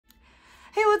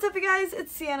Hey, what's up you guys?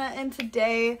 It's Sienna and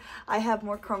today I have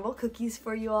more Crumbl cookies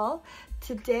for you all.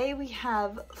 Today we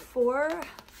have 4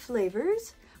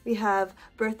 flavors. We have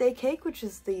birthday cake, which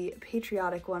is the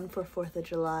patriotic one for 4th of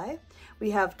July.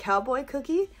 We have Cowboy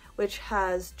cookie, which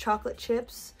has chocolate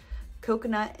chips,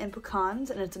 coconut, and pecans,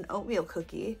 and it's an oatmeal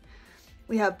cookie.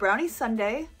 We have Brownie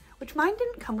Sundae, which mine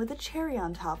didn't come with a cherry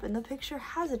on top, and the picture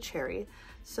has a cherry.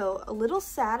 So a little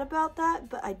sad about that,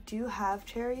 but I do have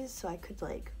cherries, so I could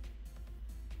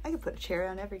put a cherry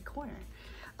on every corner.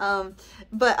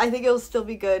 But I think it'll still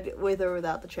be good with or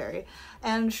without the cherry.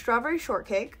 And strawberry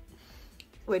shortcake,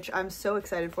 which I'm so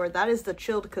excited for. That is the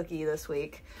chilled cookie this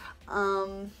week.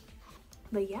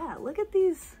 But yeah, look at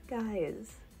these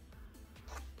guys.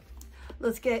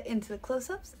 Let's get into the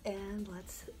close-ups and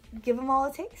let's give them all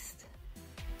a taste.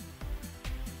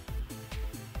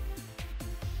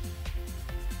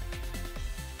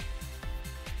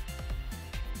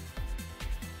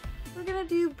 We're gonna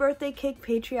do birthday cake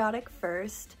patriotic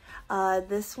first.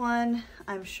 This one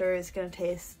I'm sure is gonna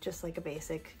taste just like a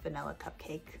basic vanilla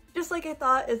cupcake. Just like I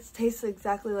thought, it tastes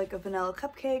exactly like a vanilla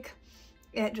cupcake.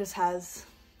 It just has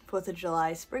 4th of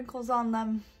July sprinkles on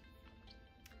them.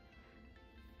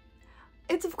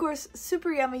 It's of course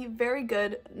super yummy, very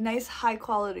good, nice high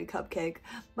quality cupcake,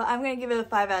 but I'm gonna give it a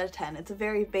 5 out of 10. It's a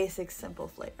very basic, simple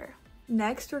flavor.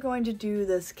 Next, we're going to do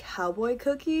this Cowboy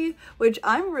cookie, which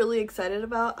I'm really excited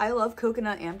about. I love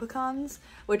coconut and pecans,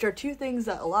 which are 2 things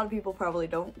that a lot of people probably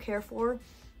don't care for,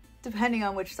 depending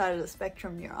on which side of the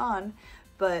spectrum you're on,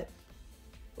 but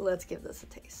let's give this a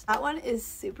taste. That one is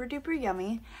super duper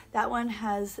yummy. That one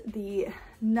has the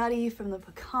nutty from the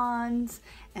pecans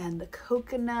and the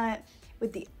coconut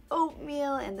with the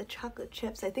oatmeal and the chocolate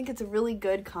chips. I think it's a really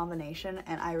good combination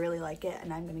and I really like it,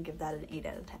 and I'm gonna give that an 8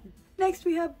 out of 10. Next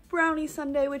we have Brownie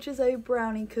Sundae, which is a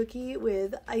brownie cookie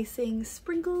with icing,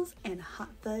 sprinkles, and hot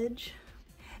fudge.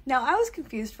 Now I was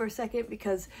confused for a second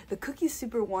because the cookie's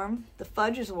super warm, the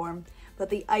fudge is warm, but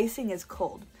the icing is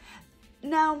cold.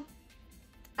 Now,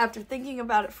 after thinking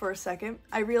about it for a second,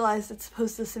 I realized it's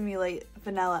supposed to simulate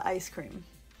vanilla ice cream,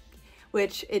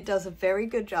 which it does a very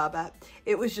good job at.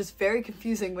 It was just very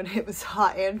confusing when it was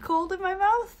hot and cold in my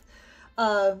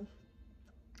mouth.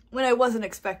 When I wasn't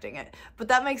expecting it, but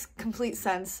that makes complete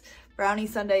sense. Brownie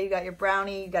Sundae, you got your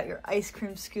brownie, you got your ice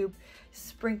cream scoop,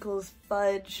 sprinkles,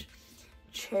 fudge,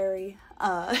 cherry.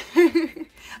 I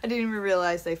didn't even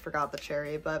realize they forgot the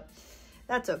cherry, but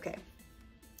that's okay.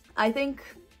 I think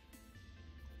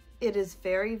it is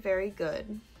very, very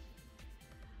good.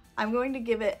 I'm going to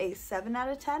give it a 7 out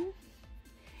of 10.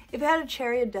 If it had a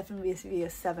cherry, it'd definitely be a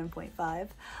 7.5.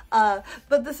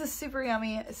 But this is super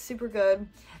yummy, super good.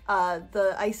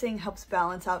 The icing helps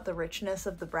balance out the richness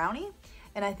of the brownie,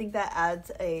 and I think that adds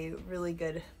a really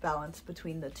good balance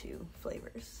between the 2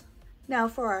 flavors. Now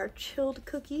for our chilled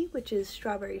cookie, which is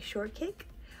strawberry shortcake.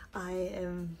 I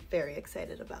am very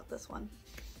excited about this one.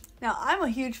 Now, I'm a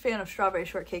huge fan of strawberry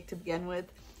shortcake to begin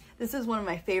with. This is one of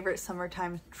my favorite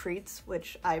summertime treats,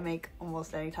 which I make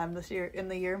almost any time in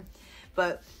the year.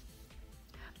 But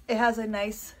it has a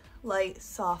nice, light,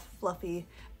 soft, fluffy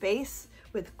base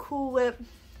with Cool Whip,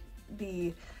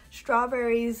 the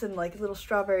strawberries and like little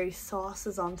strawberry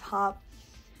sauces on top,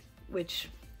 which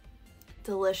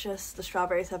delicious. The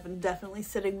strawberries have been definitely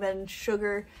sitting in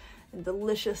sugar and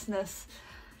deliciousness.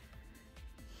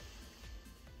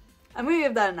 I'm gonna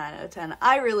give that a 9 out of 10.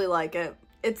 I really like it.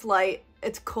 It's light,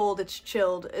 it's cold, it's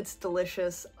chilled, it's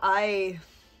delicious. I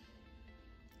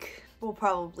will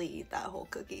probably eat that whole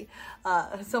cookie.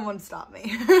 Someone stop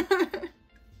me.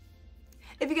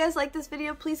 If you guys like this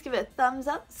video, please give it a thumbs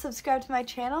up, subscribe to my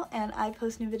channel, and I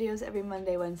post new videos every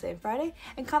Monday, Wednesday, and Friday,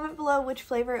 and comment below which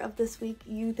flavor of this week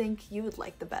you think you would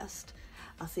like the best.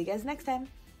 I'll see you guys next time.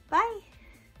 Bye!